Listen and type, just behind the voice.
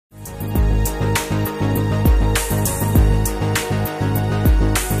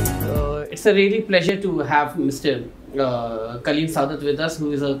It's a really pleasure to have Mr. Kaleem Saadat with us,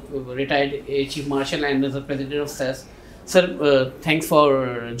 who is a retired Chief Marshal and is the President of SAS. Sir, thanks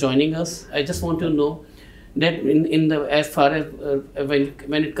for joining us. I just want to know that as far as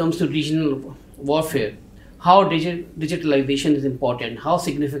when it comes to regional warfare, how digitalization is important, how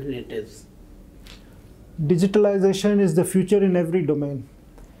significant it is. Digitalization is the future in every domain,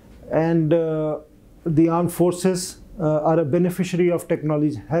 and the armed forces are a beneficiary of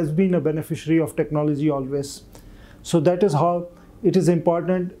technology, has been a beneficiary of technology always. So that is how it is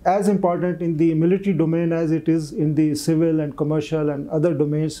important, as important in the military domain as it is in the civil and commercial and other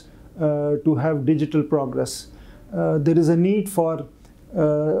domains to have digital progress. There is a need for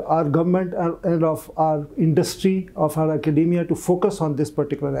our government and of our industry, of our academia to focus on this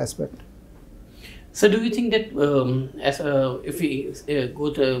particular aspect. So do you think that if we go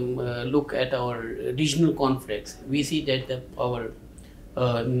to look at our regional conflicts, we see that our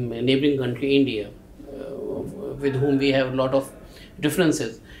neighboring country, India, with whom we have a lot of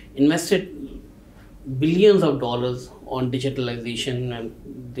differences, invested billions of dollars on digitalization, and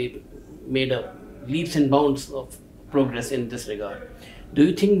they made a leaps and bounds of progress in this regard. Do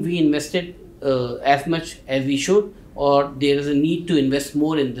you think we invested as much as we should, or there is a need to invest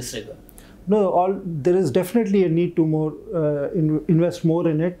more in this regard? No, there is definitely a need to invest more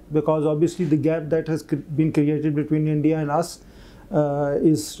in it, because obviously the gap that has been created between India and us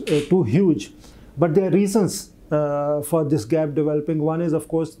is too huge. But there are reasons for this gap developing. One is, of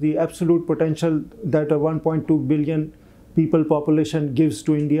course, the absolute potential that a 1.2 billion people population gives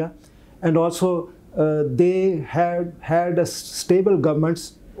to India. And also, they had a stable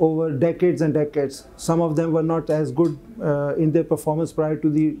governments over decades and decades. Some of them were not as good in their performance prior to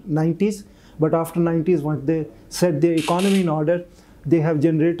the 90s. But after 90s, once they set their economy in order, they have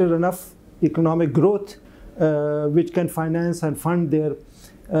generated enough economic growth which can finance and fund their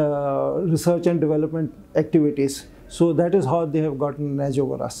research and development activities. So that is how they have gotten an edge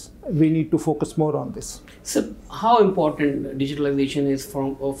over us. We need to focus more on this. So how important digitalization is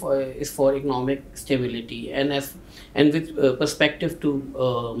for economic stability and with perspective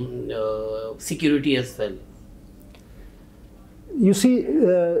to security as well? You see,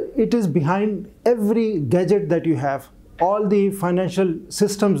 it is behind every gadget that you have. All the financial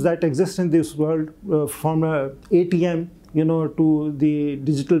systems that exist in this world, from a ATM, to the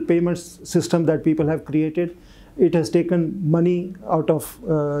digital payments system that people have created, it has taken money out of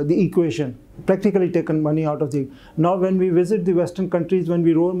the equation, practically taken money out of the. Now when we visit the Western countries, when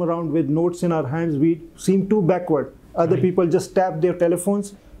we roam around with notes in our hands, we seem too backward. Other people just tap their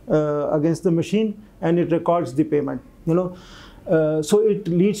telephones against the machine and it records the payment, So it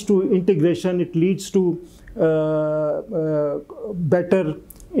leads to integration, it leads to better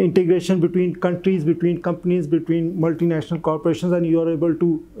integration between countries, between companies, between multinational corporations, and you are able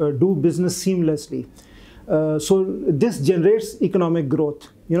to do business seamlessly. So this generates economic growth.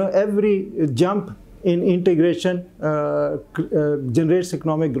 Every jump in integration generates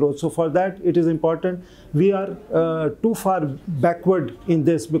economic growth. So for that, it is important. We are too far backward in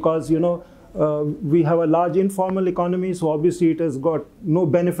this because, we have a large informal economy. So obviously, it has got no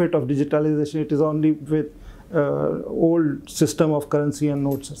benefit of digitalization. It is only with old system of currency and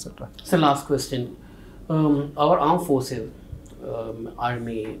notes, etc. So last question. Our armed forces,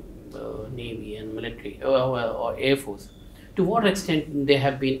 Army, Navy and military or Air Force, to what extent they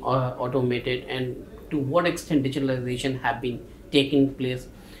have been automated, and to what extent digitalization have been taking place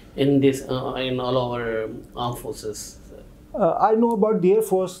in all our armed forces? I know about the Air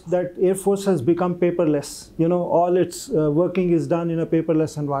Force, that Air Force has become paperless. All its working is done in a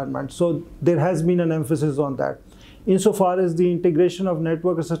paperless environment. So there has been an emphasis on that. Insofar as the integration of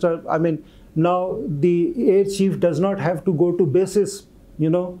network, etc., now the Air Chief does not have to go to bases,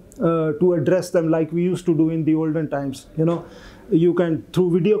 to address them like we used to do in the olden times. You can,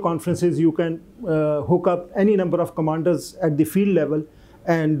 through video conferences, you can hook up any number of commanders at the field level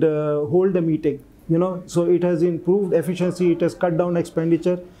and hold a meeting. So it has improved efficiency, it has cut down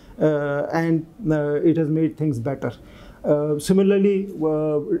expenditure, and it has made things better. Similarly,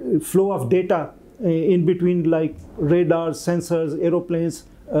 flow of data in between, like radars, sensors, aeroplanes,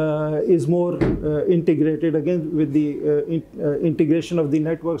 is more integrated, again with the integration of the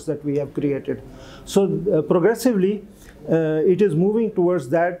networks that we have created. So progressively, it is moving towards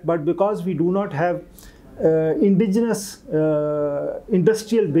that, but because we do not have indigenous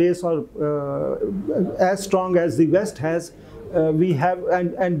industrial base or as strong as the West has, we have,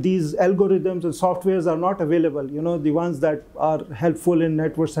 and these algorithms and softwares are not available, the ones that are helpful in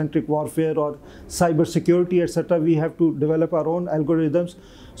network-centric warfare or cyber security, etc. We have to develop our own algorithms.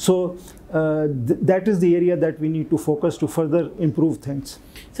 So that is the area that we need to focus to further improve things.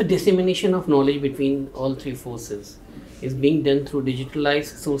 So dissemination of knowledge between all three forces is being done through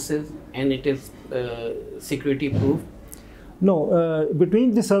digitalized sources, and it is security proof. No,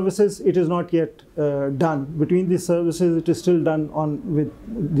 between the services it is not yet done. Between the services it is still done with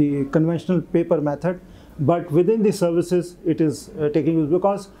the conventional paper method, but within the services it is taking use,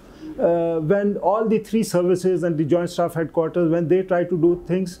 because when all the three services and the Joint Staff Headquarters, when they try to do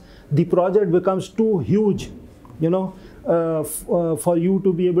things, the project becomes too huge, for you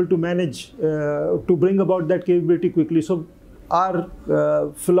to be able to manage, to bring about that capability quickly. So our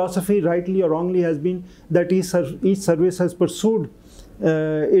philosophy, rightly or wrongly, has been that each service has pursued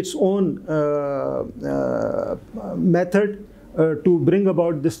its own method to bring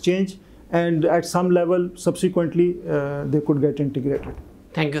about this change, and at some level subsequently they could get integrated.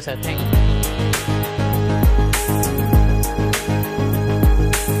 Thank you, sir. Thank you.